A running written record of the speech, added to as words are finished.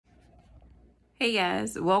Hey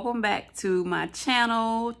guys, welcome back to my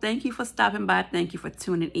channel. Thank you for stopping by. Thank you for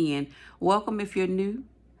tuning in. Welcome if you're new.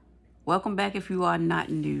 Welcome back if you are not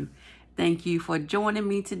new. Thank you for joining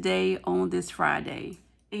me today on this Friday.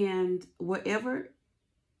 And wherever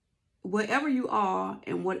you are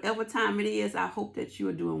and whatever time it is, I hope that you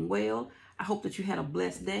are doing well. I hope that you had a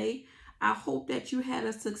blessed day. I hope that you had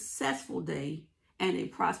a successful day and a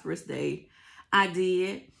prosperous day. I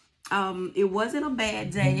did. It wasn't a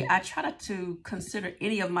bad day. I try not to consider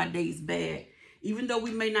any of my days bad, even though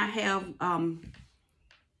we may not have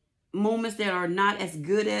moments that are not as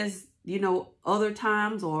good as, other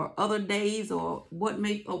times or other days or what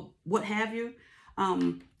have you.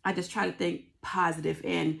 I just try to think positive,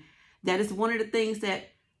 and that is one of the things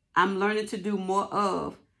that I'm learning to do more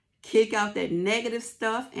of. Kick out that negative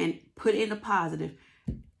stuff and put in the positive.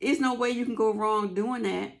 There's no way you can go wrong doing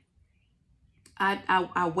that.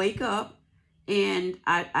 I wake up and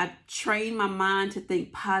I train my mind to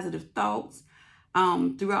think positive thoughts.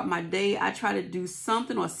 Throughout my day, I try to do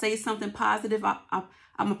something or say something positive.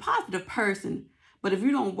 I'm a positive person, but if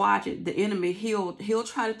you don't watch it, the enemy, he'll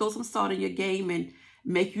try to throw some salt in your game and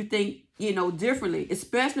make you think, differently,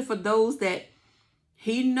 especially for those that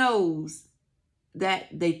he knows that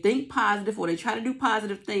they think positive or they try to do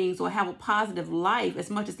positive things or have a positive life as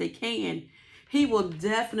much as they can. He will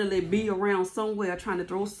definitely be around somewhere trying to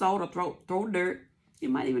throw salt or throw dirt. He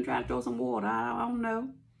might even try to throw some water. I don't know.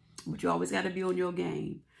 But you always got to be on your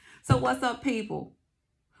game. So what's up, people?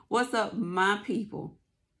 What's up, my people?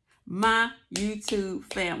 My YouTube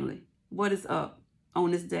family. What is up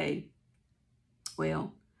on this day?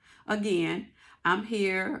 Well, again, I'm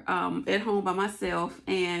here at home by myself.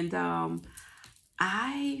 And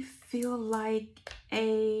I feel like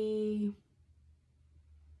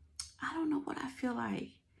I don't know what I feel like.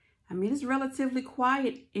 I mean, it's relatively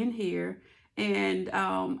quiet in here, and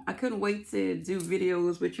I couldn't wait to do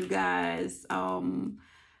videos with you guys.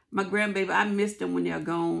 My grandbaby, I miss them when they're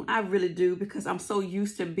gone. I really do, because I'm so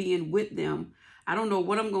used to being with them. I don't know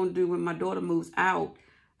what I'm going to do when my daughter moves out.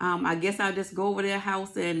 I guess I'll just go over their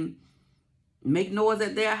house and make noise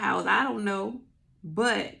at their house. I don't know,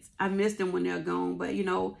 but I miss them when they're gone. But,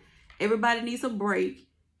 everybody needs a break.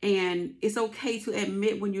 And it's okay to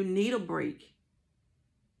admit when you need a break.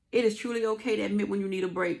 It is truly okay to admit when you need a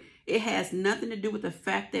break. It has nothing to do with the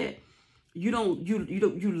fact that you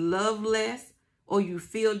love less or you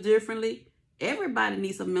feel differently. Everybody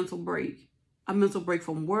needs a mental break. A mental break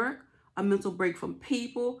from work, a mental break from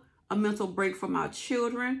people, a mental break from our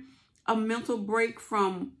children, a mental break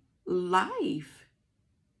from life.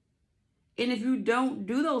 And if you don't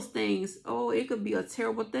do those things, it could be a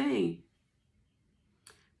terrible thing.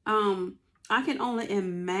 I can only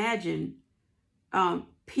imagine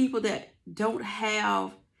people that don't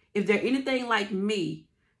have, if they're anything like me.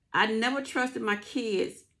 I never trusted my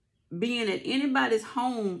kids being at anybody's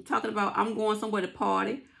home talking about I'm going somewhere to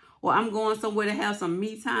party or I'm going somewhere to have some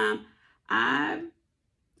me time. I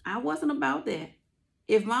wasn't about that.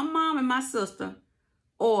 If my mom and my sister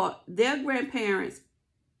or their grandparents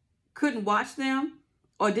couldn't watch them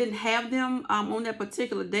or didn't have them on that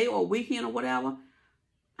particular day or weekend or whatever,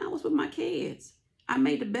 I was with my kids. I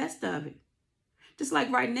made the best of it. Just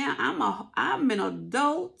like right now, I'm an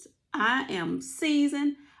adult. I am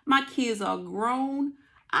seasoned. My kids are grown.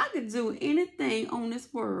 I could do anything on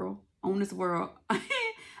this world. I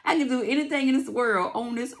can do anything in this world,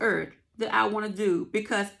 on this earth, that I want to do,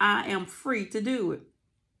 because I am free to do it.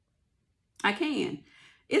 I can.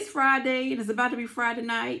 It's Friday and it's about to be Friday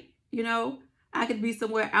night. I could be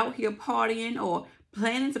somewhere out here partying or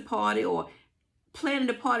planning to party or planning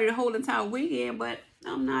to party the whole entire weekend, but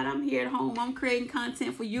I'm not. I'm here at home. I'm creating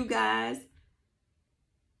content for you guys.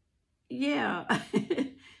 Yeah.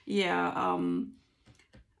 Yeah.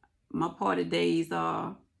 My party days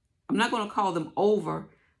are, I'm not going to call them over.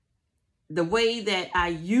 The way that I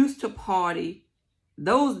used to party,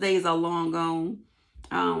 those days are long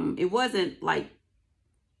gone. It wasn't like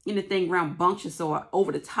anything rambunctious or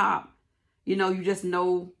over the top. You just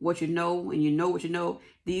know what you know, and you know what you know.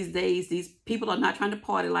 These days, these people are not trying to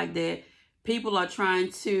party like that. People are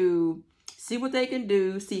trying to see what they can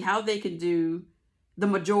do, see how they can do. The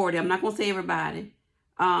majority. I'm not going to say everybody.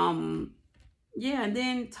 Yeah, and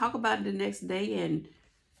then talk about it the next day. And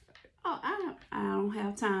I don't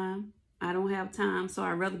have time. I don't have time, so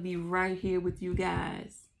I'd rather be right here with you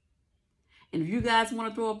guys. And if you guys want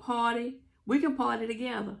to throw a party, we can party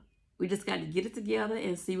together. We just got to get it together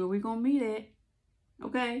and see where we're going to meet at.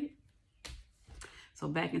 Okay? So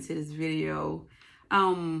back into this video.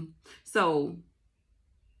 So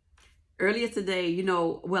earlier today,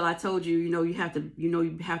 well, I told you, you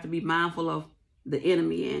have to be mindful of the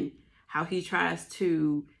enemy and how he tries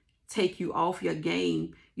to take you off your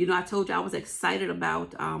game. You know, I told you I was excited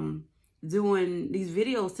about doing these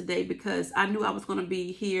videos today because I knew I was going to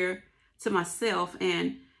be here to myself,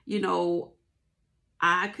 and, you know,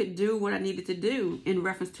 I could do what I needed to do in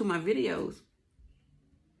reference to my videos.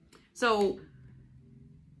 So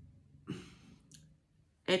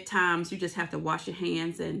at times you just have to wash your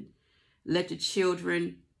hands and let your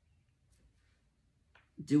children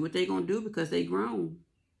do what they're going to do because they grown.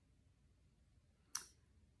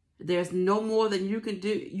 There's no more than you can do.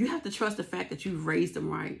 You have to trust the fact that you've raised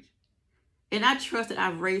them right. And I trust that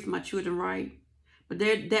I've raised my children right. But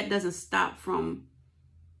that doesn't stop from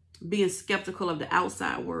being skeptical of the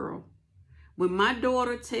outside world. When my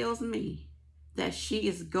daughter tells me that she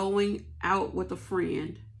is going out with a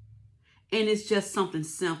friend, and it's just something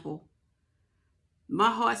simple,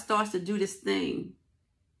 my heart starts to do this thing.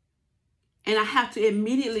 And I have to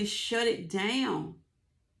immediately shut it down.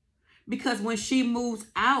 Because when she moves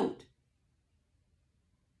out,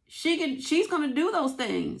 she's going to do those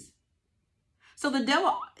things. So the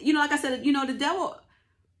devil, you know, like I said, you know, the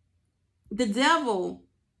devil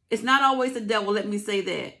is not always the devil. Let me say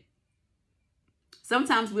that.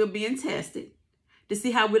 Sometimes we're being tested to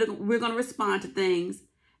see how we're going to respond to things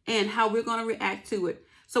and how we're going to react to it.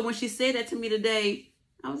 So when she said that to me today,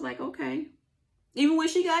 I was like, okay. Even when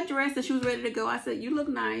she got dressed and she was ready to go, I said, you look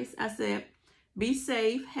nice. I said, be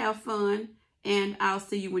safe, have fun, and I'll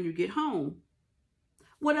see you when you get home.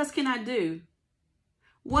 What else can I do?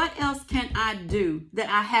 What else can I do that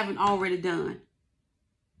I haven't already done?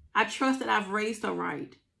 I trust that I've raised her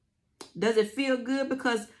right. Does it feel good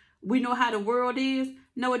because we know how the world is?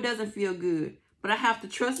 No, it doesn't feel good. But I have to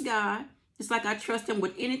trust God, just like I trust him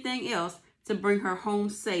with anything else, to bring her home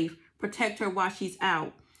safe, protect her while she's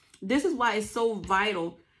out. This is why it's so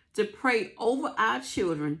vital to pray over our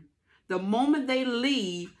children the moment they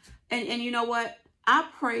leave. And you know what? I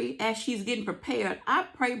pray as she's getting prepared. I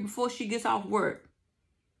pray before she gets off work.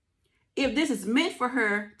 If this is meant for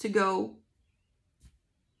her to go.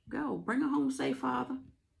 Bring her home safe, Father.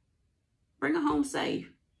 Bring her home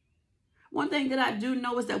safe. One thing that I do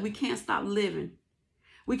know is that we can't stop living.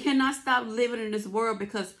 We cannot stop living in this world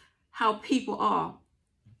because how people are.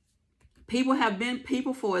 People have been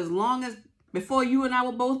people for as long as before you and I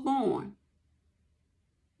were both born.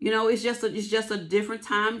 You know, it's just a different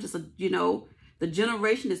time. You know, the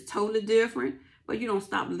generation is totally different, but you don't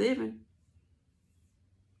stop living.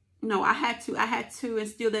 No, I had to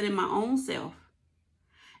instill that in my own self.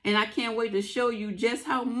 And I can't wait to show you just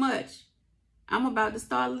how much I'm about to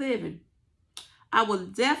start living. I will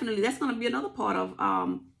definitely, that's going to be another part of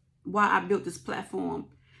why I built this platform,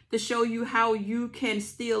 to show you how you can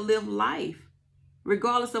still live life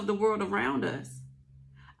regardless of the world around us.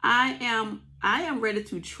 I am ready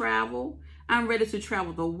to travel. I'm ready to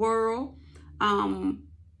travel the world,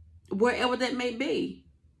 wherever that may be.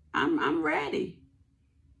 I'm ready.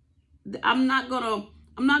 I'm not gonna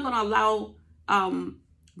allow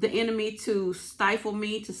the enemy to stifle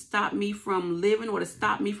me, to stop me from living, or to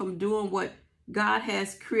stop me from doing what God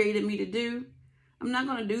has created me to do. I'm not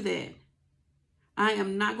gonna do that. I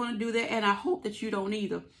am not gonna do that, and I hope that you don't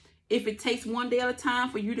either. If it takes one day at a time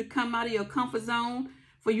for you to come out of your comfort zone,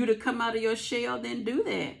 for you to come out of your shell, then do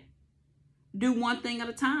that. Do one thing at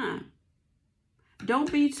a time.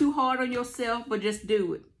 Don't be too hard on yourself, but just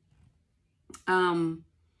do it.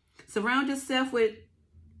 Surround yourself with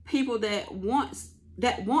people that want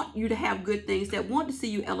you to have good things, that want to see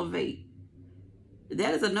you elevate.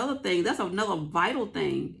 That is another thing. That's another vital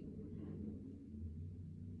thing.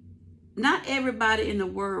 Not everybody in the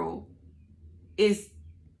world is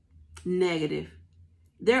negative.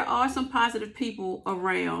 There are some positive people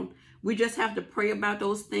around. We just have to pray about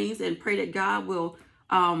those things and pray that God will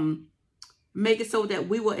make it so that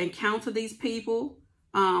we will encounter these people.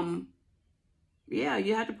 Yeah,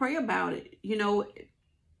 you have to pray about it. You know,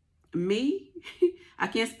 me, I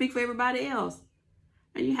can't speak for everybody else.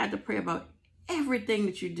 And you have to pray about everything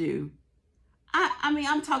that you do. I mean,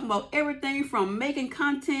 I'm talking about everything from making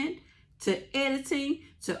content to editing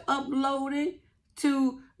to uploading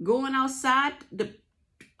to going outside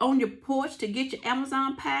on your porch to get your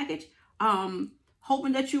Amazon package,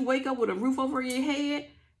 hoping that you wake up with a roof over your head.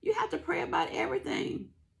 You have to pray about everything.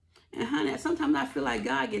 And honey, sometimes I feel like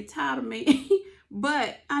God gets tired of me,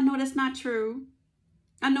 but I know that's not true.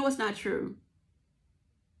 I know it's not true.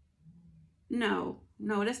 No,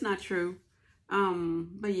 that's not true.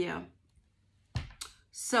 But yeah.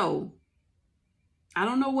 So, I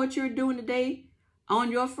don't know what you're doing today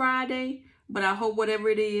on your Friday, but I hope whatever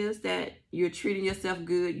it is that you're treating yourself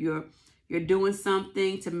good, you're doing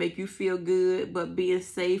something to make you feel good, but being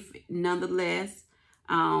safe nonetheless.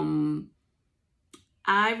 I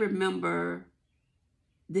remember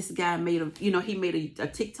this guy made he made a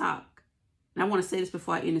TikTok. And I want to say this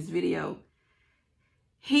before I end this video.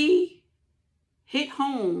 He hit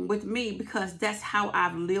home with me because that's how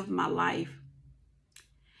I've lived my life.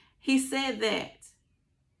 He said that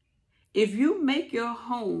if you make your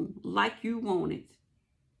home like you want it,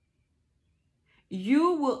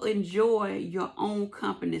 you will enjoy your own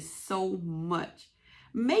company so much.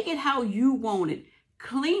 Make it how you want it.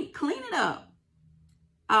 Clean it up.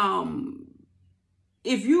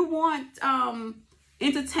 If you want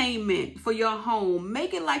entertainment for your home,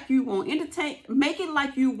 make it like you want. Make it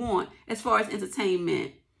like you want as far as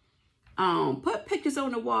entertainment. Put pictures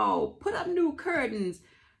on the wall. Put up new curtains.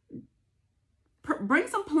 Bring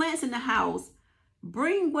some plants in the house.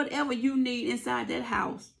 Bring whatever you need inside that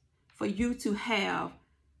house for you to have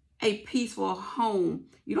a peaceful home.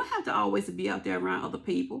 You don't have to always be out there around other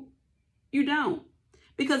people. You don't.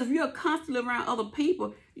 Because if you're constantly around other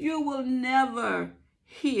people, you will never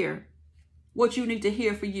hear what you need to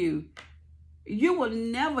hear for you. You will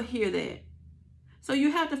never hear that. So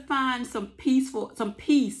you have to find some peace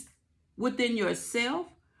within yourself,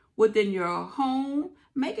 within your home.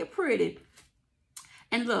 Make it pretty.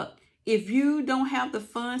 And look, if you don't have the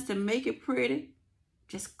funds to make it pretty,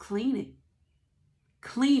 just clean it.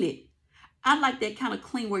 Clean it. I like that kind of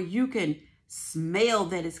clean where you can smell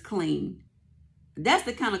that it's clean. That's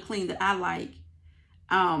the kind of clean that I like.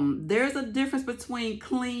 There's a difference between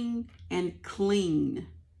clean and clean.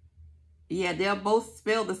 Yeah, they're both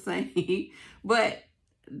spelled the same, but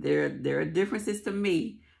there are differences to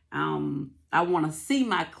me. I want to see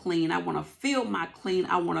my clean. I want to feel my clean.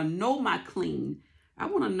 I want to know my clean. I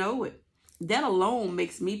want to know it. That alone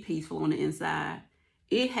makes me peaceful on the inside.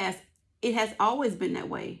 It has always been that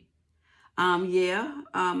way. I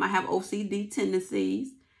have OCD tendencies,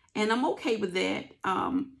 and I'm okay with that.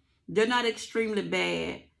 They're not extremely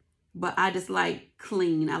bad, but I just like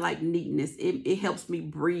clean. I like neatness. It helps me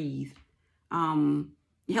breathe.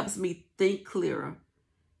 It helps me think clearer.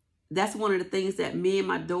 That's one of the things that me and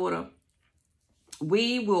my daughter,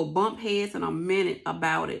 we will bump heads in a minute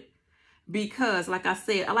about it. Because, like I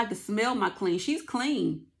said, I like to smell my clean. She's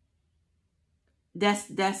clean. That's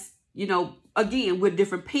again, we're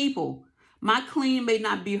different people. My clean may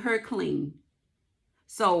not be her clean.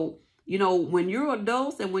 So, when you're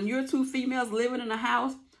adults and when you're two females living in a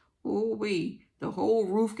house, the whole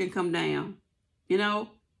roof can come down,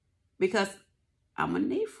 because I'm a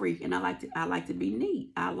neat freak and I like to be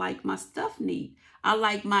neat. I like my stuff neat. I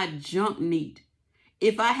like my junk neat.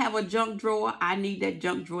 If I have a junk drawer, I need that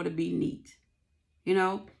junk drawer to be neat.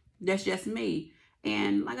 That's just me.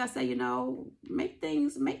 And like I say, make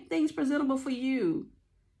things presentable for you.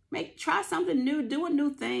 Try something new. Do a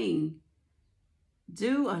new thing.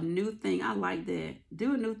 Do a new thing. I like that.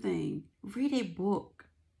 Do a new thing. Read a book.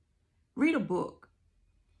 Read a book.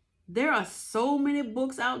 There are so many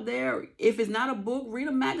books out there. If it's not a book, read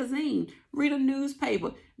a magazine. Read a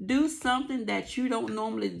newspaper. Do something that you don't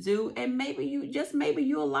normally do, and maybe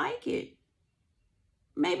you'll like it.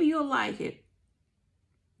 Maybe you'll like it.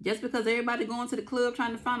 Just because everybody going to the club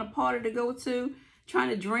trying to find a party to go to, trying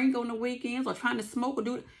to drink on the weekends, or trying to smoke or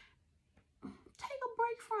do it, take a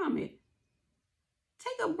break from it.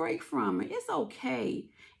 Take a break from it. It's okay.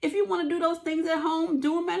 If you want to do those things at home,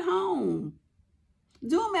 do them at home.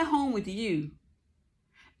 Do them at home with you.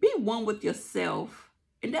 Be one with yourself.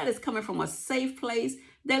 And that is coming from a safe place.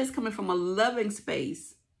 That is coming from a loving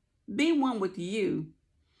space. Be one with you.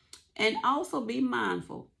 And also be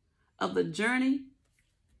mindful of the journey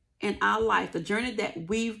in our life, the journey that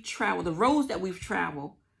we've traveled, the roads that we've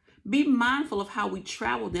traveled. Be mindful of how we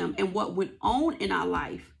travel them and what went on in our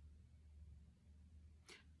life.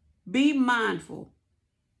 Be mindful.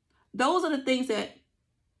 Those are the things that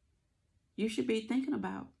you should be thinking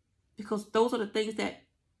about, because those are the things that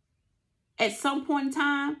at some point in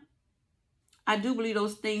time, I do believe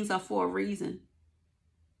those things are for a reason.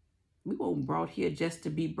 We weren't brought here just to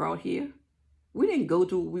be brought here. We didn't go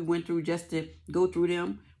through what we went through just to go through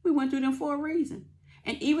them. We went through them for a reason.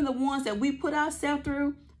 And even the ones that we put ourselves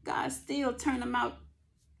through, God still turned them out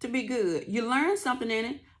to be good. You learned something in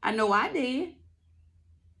it. I know I did.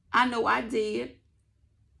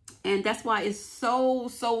 And that's why it's so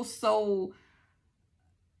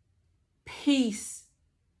peace.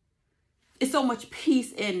 It's so much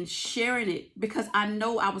peace in sharing it, because I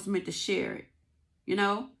know I was meant to share it.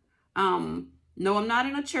 No, I'm not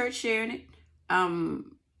in a church sharing it.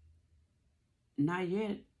 Not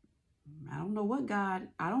yet. I don't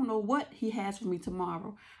know what he has for me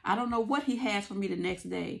tomorrow. I don't know what he has for me the next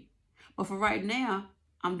day. But for right now,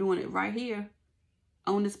 I'm doing it right here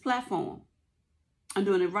on this platform. I'm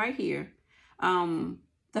doing it right here.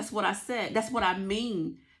 That's what I said. That's what I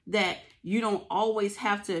mean, that you don't always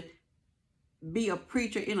have to be a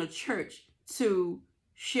preacher in a church to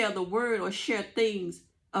share the word or share things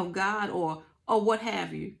of God or what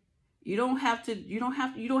have you. You don't have to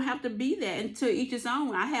be that. And to each his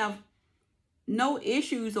own. I have no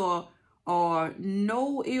issues or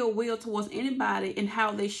no ill will towards anybody in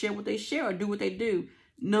how they share what they share or do what they do.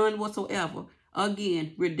 None whatsoever.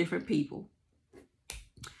 Again, we're different people.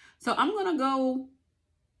 So I'm gonna go.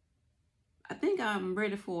 I think I'm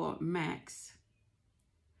ready for Max.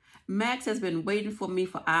 Max has been waiting for me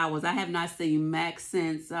for hours. I have not seen Max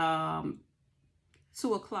since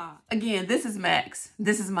 2 o'clock. Again, this is Max.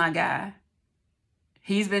 This is my guy.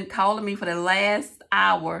 He's been calling me for the last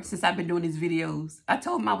hour since I've been doing these videos. I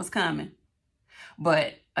told him I was coming.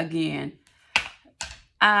 But again,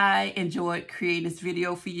 I enjoyed creating this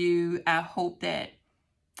video for you. I hope that,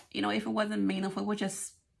 you know, if it wasn't meaningful, we're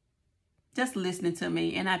just listening to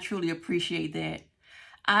me. And I truly appreciate that.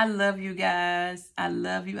 I love you guys. I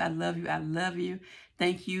love you. I love you. I love you.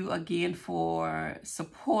 Thank you again for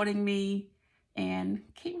supporting me. And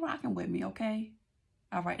keep rocking with me, okay?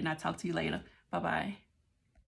 All right, and I'll talk to you later. Bye-bye.